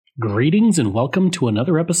Greetings and welcome to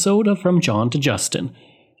another episode of From John to Justin,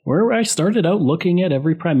 where I started out looking at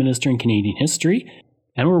every Prime Minister in Canadian history,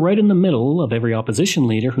 and we're right in the middle of every opposition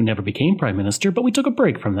leader who never became Prime Minister, but we took a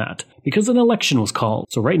break from that, because an election was called.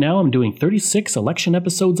 So right now I'm doing 36 election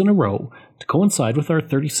episodes in a row to coincide with our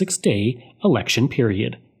 36-day election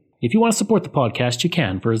period. If you want to support the podcast, you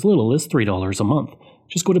can for as little as $3 a month.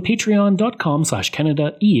 Just go to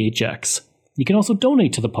patreon.com/CanadaEHX. You can also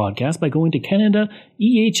donate to the podcast by going to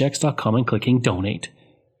CanadaEHX.com and clicking Donate.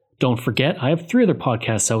 Don't forget, I have 3 other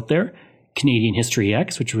podcasts out there. Canadian History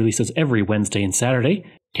X, which releases every Wednesday and Saturday,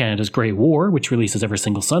 Canada's Great War, which releases every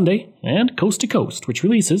single Sunday, and Coast to Coast, which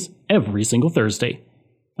releases every single Thursday.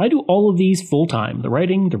 I do all of these full-time, the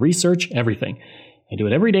writing, the research, everything. I do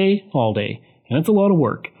it every day, all day, and it's a lot of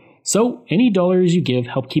work. So, any dollars you give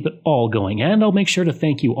help keep it all going, and I'll make sure to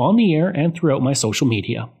thank you on the air and throughout my social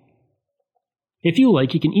media. If you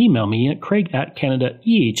like, you can email me at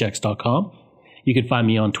craig@CanadaEHX.com. You can find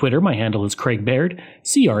me on Twitter. My handle is Craig Baird,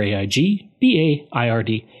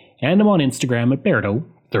 CraigBaird, and I'm on Instagram at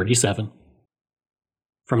Bairdo37.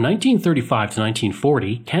 From 1935 to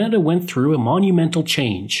 1940, Canada went through a monumental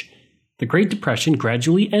change. The Great Depression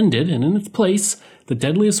gradually ended, and in its place, the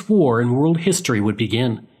deadliest war in world history would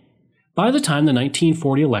begin. By the time the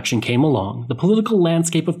 1940 election came along, the political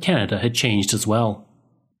landscape of Canada had changed as well.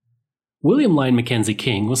 William Lyon Mackenzie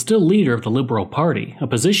King was still leader of the Liberal Party, a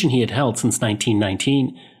position he had held since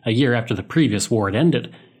 1919, a year after the previous war had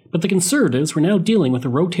ended, but the Conservatives were now dealing with a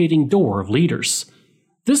rotating door of leaders.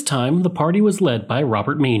 This time, the party was led by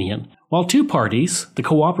Robert Manion, while 2 parties, the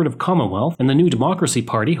Cooperative Commonwealth and the New Democracy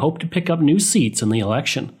Party, hoped to pick up new seats in the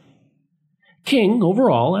election. King,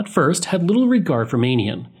 overall, at first, had little regard for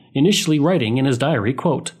Manion, initially writing in his diary,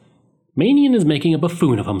 quote, "Manion is making a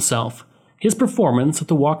buffoon of himself. His performance at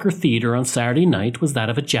the Walker Theatre on Saturday night was that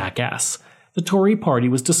of a jackass. The Tory party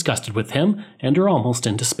was disgusted with him and are almost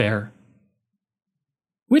in despair."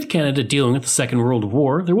 With Canada dealing with the Second World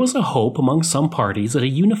War, there was a hope among some parties that a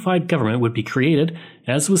unified government would be created,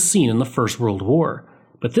 as was seen in the First World War.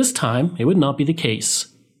 But this time, it would not be the case.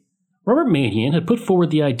 Robert Manion had put forward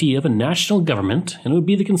the idea of a national government, and it would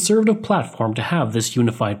be the Conservative platform to have this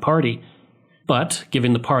unified party. But,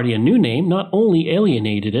 giving the party a new name not only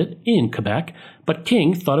alienated it in Quebec, but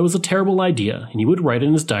King thought it was a terrible idea, and he would write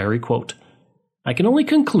in his diary, quote, "I can only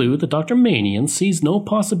conclude that Dr. Manion sees no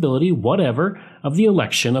possibility whatever of the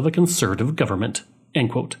election of a Conservative government." End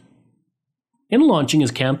quote. In launching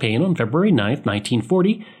his campaign on February 9,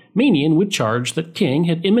 1940, Manion would charge that King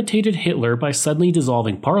had imitated Hitler by suddenly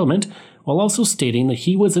dissolving Parliament, while also stating that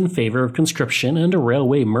he was in favor of conscription and a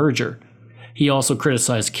railway merger. He also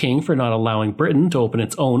criticized King for not allowing Britain to open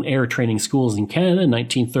its own air training schools in Canada in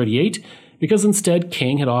 1938, because instead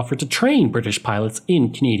King had offered to train British pilots in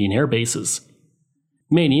Canadian air bases.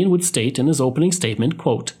 Manion would state in his opening statement,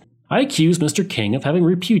 quote, "I accuse Mr. King of having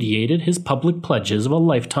repudiated his public pledges of a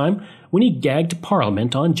lifetime when he gagged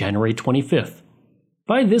Parliament on January 25th.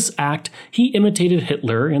 By this act, he imitated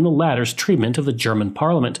Hitler in the latter's treatment of the German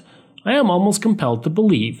Parliament. I am almost compelled to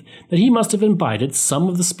believe that he must have imbibed some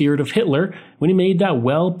of the spirit of Hitler when he made that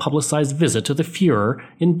well-publicized visit to the Führer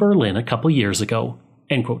in Berlin a couple years ago."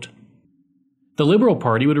 End quote. The Liberal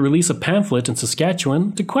Party would release a pamphlet in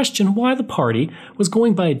Saskatchewan to question why the party was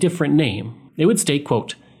going by a different name. It would state,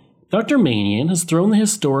 quote, "Dr. Manion has thrown the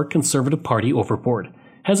historic Conservative Party overboard,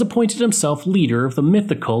 has appointed himself leader of the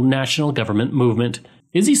mythical national government movement.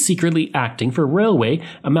 Is he secretly acting for railway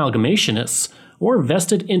amalgamationists, or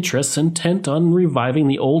vested interests intent on reviving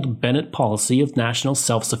the old Bennett policy of national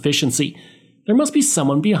self-sufficiency? There must be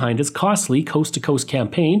someone behind his costly coast-to-coast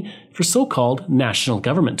campaign for so-called national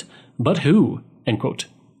government. But who?" End quote.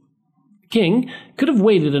 King could have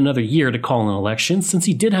waited another year to call an election since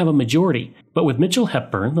he did have a majority, but with Mitchell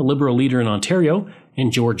Hepburn, the Liberal leader in Ontario,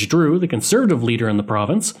 and George Drew, the Conservative leader in the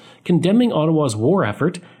province, condemning Ottawa's war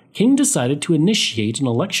effort, King decided to initiate an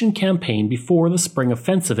election campaign before the spring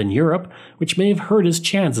offensive in Europe, which may have hurt his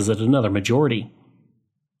chances at another majority.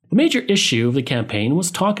 The major issue of the campaign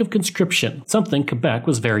was talk of conscription, something Quebec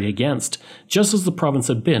was very against, just as the province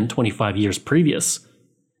had been 25 years previous.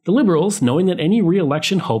 The Liberals, knowing that any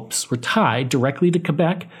re-election hopes were tied directly to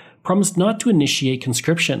Quebec, promised not to initiate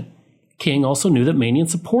conscription. King also knew that Manion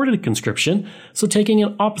supported conscription, so taking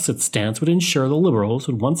an opposite stance would ensure the Liberals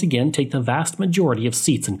would once again take the vast majority of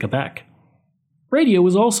seats in Quebec. Radio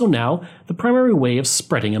was also now the primary way of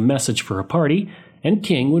spreading a message for a party, and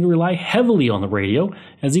King would rely heavily on the radio,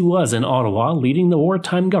 as he was in Ottawa leading the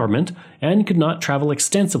wartime government and could not travel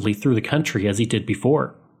extensively through the country as he did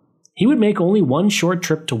before. He would make only one short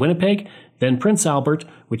trip to Winnipeg, then Prince Albert,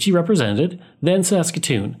 which he represented, then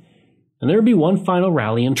Saskatoon. and there would be one final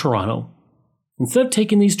rally in Toronto. Instead of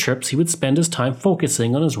taking these trips, he would spend his time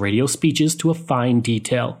focusing on his radio speeches to a fine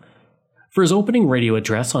detail. For his opening radio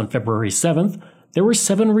address on February 7th, there were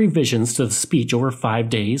 7 revisions to the speech over 5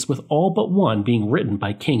 days, with all but one being written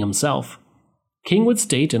by King himself. King would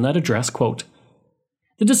state in that address, quote,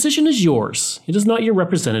 "The decision is yours. It is not your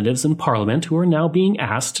representatives in Parliament who are now being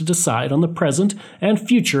asked to decide on the present and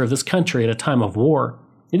future of this country at a time of war.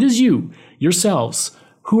 It is you, yourselves,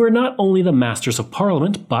 who are not only the masters of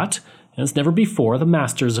Parliament, but, as never before, the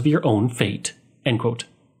masters of your own fate." End quote.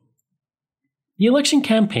 The election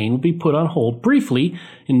campaign would be put on hold briefly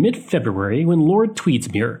in mid-February when Lord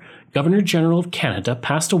Tweedsmuir, Governor-General of Canada,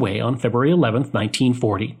 passed away on February 11,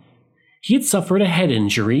 1940. He had suffered a head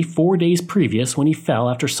injury 4 days previous when he fell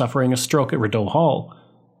after suffering a stroke at Rideau Hall.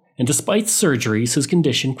 And despite surgeries, his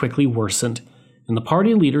condition quickly worsened, and the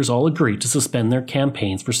party leaders all agreed to suspend their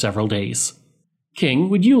campaigns for several days. King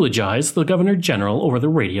would eulogize the Governor-General over the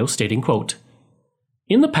radio, stating, quote,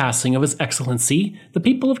 "In the passing of His Excellency, the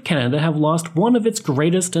people of Canada have lost one of its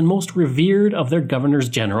greatest and most revered of their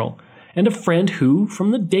Governors-General, and a friend who,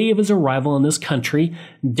 from the day of his arrival in this country,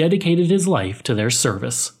 dedicated his life to their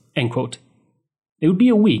service." End quote. It would be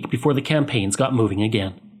a week before the campaigns got moving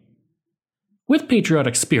again. With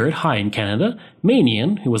patriotic spirit high in Canada,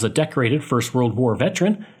 Manion, who was a decorated First World War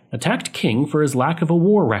veteran, attacked King for his lack of a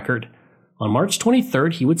war record. On March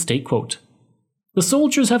 23rd, he would state, quote, "The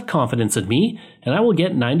soldiers have confidence in me, and I will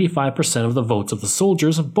get 95% of the votes of the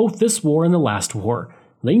soldiers of both this war and the last war.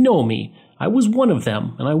 They know me. I was one of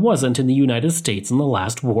them, and I wasn't in the United States in the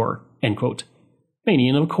last war." End quote.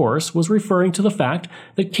 Manion, of course, was referring to the fact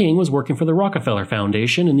that King was working for the Rockefeller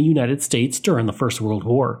Foundation in the United States during the First World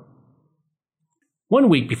War. 1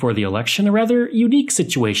 week before the election, a rather unique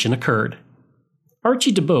situation occurred.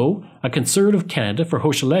 Archie DeBow, a conservative candidate for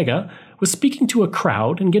Hochelaga, was speaking to a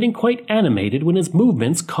crowd and getting quite animated when his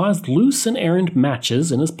movements caused loose and errant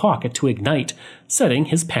matches in his pocket to ignite, setting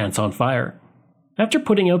his pants on fire. After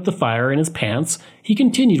putting out the fire in his pants, he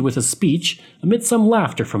continued with his speech amid some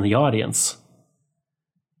laughter from the audience.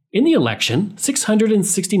 In the election,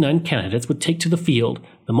 669 candidates would take to the field,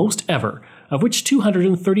 the most ever, of which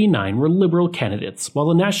 239 were Liberal candidates, while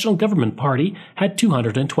the National Government Party had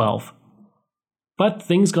 212. But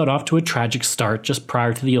things got off to a tragic start just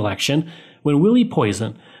prior to the election, when Willie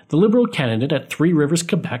Poison, the Liberal candidate at Three Rivers,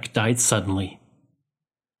 Quebec, died suddenly.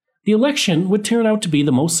 The election would turn out to be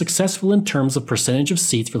the most successful in terms of percentage of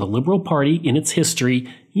seats for the Liberal Party in its history,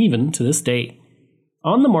 even to this day.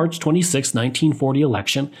 On the March 26, 1940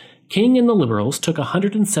 election, King and the Liberals took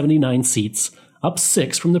 179 seats, up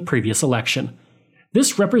 6 from the previous election.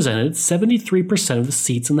 This represented 73% of the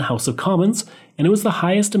seats in the House of Commons, and it was the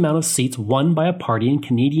highest amount of seats won by a party in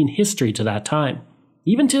Canadian history to that time.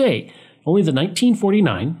 Even today, only the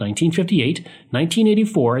 1949, 1958,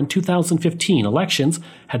 1984, and 2015 elections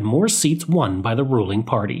had more seats won by the ruling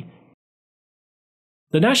party.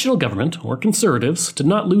 The National Government, or Conservatives, did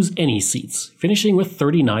not lose any seats, finishing with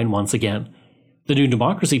 39 once again. The New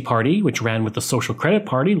Democracy Party, which ran with the Social Credit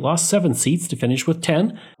Party, lost 7 seats to finish with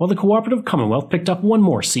 10, while the Cooperative Commonwealth picked up 1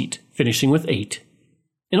 more seat, finishing with 8.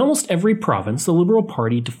 In almost every province, the Liberal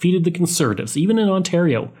Party defeated the Conservatives, even in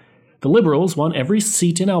Ontario. The Liberals won every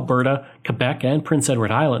seat in Alberta, Quebec, and Prince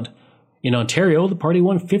Edward Island. In Ontario, the party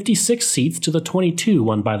won 56 seats to the 22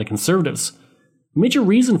 won by the Conservatives. A major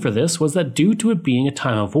reason for this was that due to it being a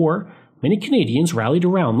time of war, many Canadians rallied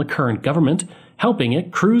around the current government, helping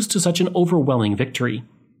it cruise to such an overwhelming victory.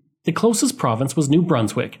 The closest province was New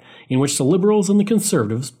Brunswick, in which the Liberals and the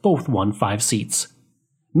Conservatives both won 5 seats.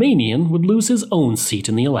 Manion would lose his own seat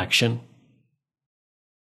in the election.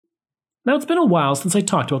 Now, it's been a while since I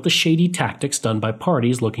talked about the shady tactics done by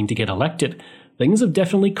parties looking to get elected. Things have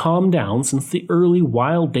definitely calmed down since the early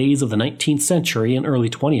wild days of the 19th century and early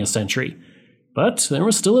 20th century. But there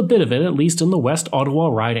was still a bit of it, at least in the West Ottawa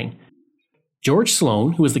riding. George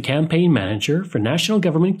Sloan, who was the campaign manager for National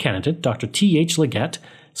Government candidate Dr. T.H. Leggett,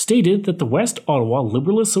 stated that the West Ottawa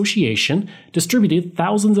Liberal Association distributed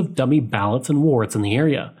thousands of dummy ballots and wards in the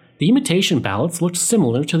area. The imitation ballots looked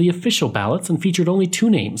similar to the official ballots and featured only 2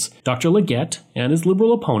 names, Dr. Leggett and his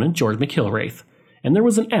Liberal opponent George McIlwraith, and there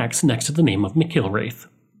was an X next to the name of McIlwraith.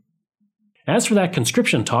 As for that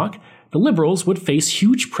conscription talk, the Liberals would face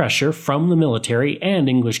huge pressure from the military and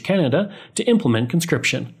English Canada to implement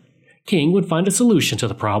conscription. King would find a solution to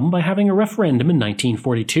the problem by having a referendum in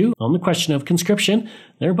 1942 on the question of conscription,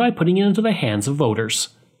 thereby putting it into the hands of voters.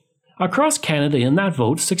 Across Canada in that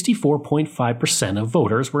vote, 64.5% of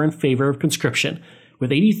voters were in favour of conscription, with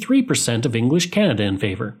 83% of English Canada in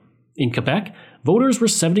favour. In Quebec, voters were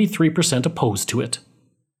 73% opposed to it.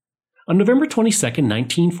 On November 22,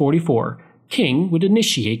 1944, King would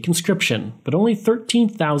initiate conscription, but only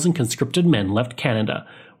 13,000 conscripted men left Canada,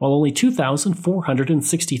 while only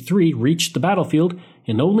 2,463 reached the battlefield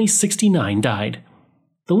and only 69 died.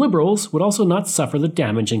 The Liberals would also not suffer the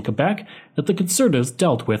damage in Quebec that the Conservatives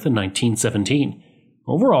dealt with in 1917.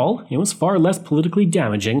 Overall, it was far less politically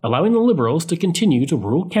damaging, allowing the Liberals to continue to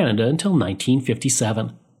rule Canada until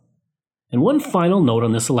 1957. And one final note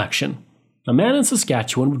on this election. A man in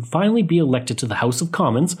Saskatchewan would finally be elected to the House of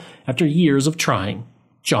Commons after years of trying,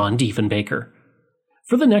 John Diefenbaker.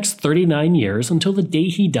 For the next 39 years, until the day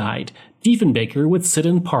he died, Diefenbaker would sit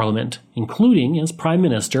in Parliament, including as Prime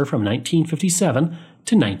Minister from 1957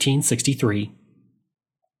 to 1963.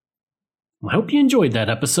 I hope you enjoyed that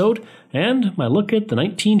episode, and my look at the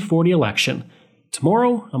 1940 election.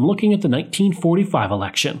 Tomorrow, I'm looking at the 1945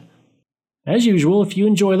 election. As usual, if you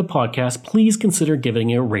enjoy the podcast, please consider giving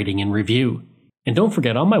it a rating and review. And don't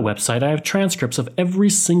forget, on my website I have transcripts of every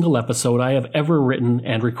single episode I have ever written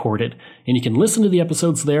and recorded, and you can listen to the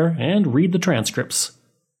episodes there and read the transcripts.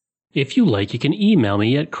 If you like, you can email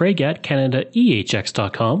me at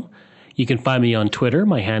craig@canadaehx.com. You can find me on Twitter.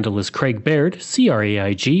 My handle is Craig Baird,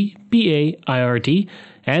 CraigBaird,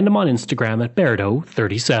 and I'm on Instagram at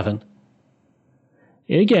Bairdo37.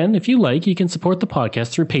 Again, if you like, you can support the podcast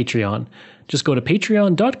through Patreon. Just go to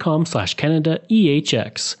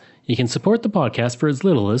patreon.com/CanadaEHX. You can support the podcast for as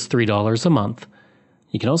little as $3 a month.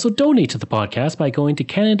 You can also donate to the podcast by going to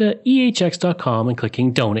CanadaEHX.com and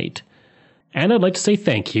clicking Donate. And I'd like to say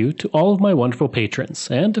thank you to all of my wonderful patrons,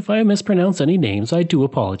 and if I mispronounce any names, I do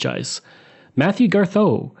apologize. Matthew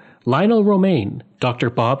Gartho, Lionel Romaine, Dr.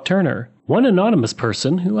 Bob Turner, one anonymous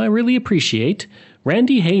person who I really appreciate,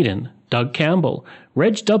 Randy Hayden, Doug Campbell,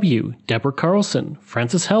 Reg W., Deborah Carlson,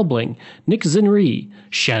 Francis Helbling, Nick Zinri,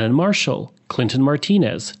 Shannon Marshall, Clinton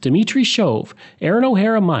Martinez, Dimitri Chauve, Aaron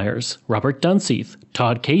O'Hara Myers, Robert Dunseith,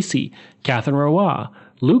 Todd Casey, Catherine Roy,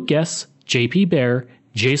 Luke S., J.P. Bear,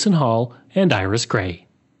 Jason Hall, and Iris Gray.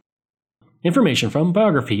 Information from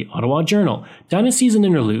Biography, Ottawa Journal, Dynasties and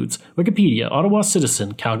Interludes, Wikipedia, Ottawa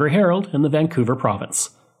Citizen, Calgary Herald, and the Vancouver Province.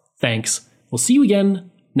 Thanks. We'll see you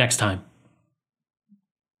again next time.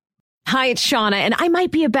 Hi, it's Shauna, and I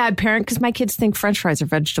might be a bad parent because my kids think French fries are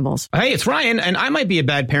vegetables. Hey, it's Ryan, and I might be a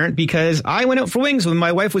bad parent because I went out for wings when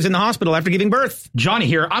my wife was in the hospital after giving birth. Johnny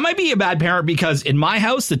here. I might be a bad parent because in my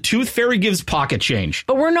house, the tooth fairy gives pocket change.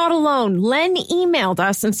 But we're not alone. Len emailed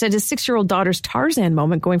us and said his 6-year-old daughter's Tarzan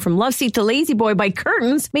moment going from love seat to lazy boy by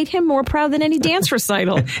curtains made him more proud than any dance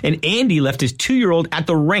recital. And Andy left his 2-year-old at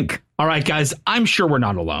the rink. All right, guys, I'm sure we're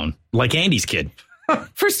not alone. Like Andy's kid.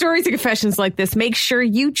 For stories and confessions like this, make sure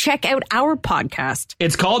you check out our podcast.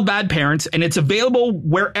 It's called Bad Parents, and it's available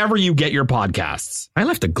wherever you get your podcasts. I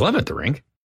left a glove at the rink.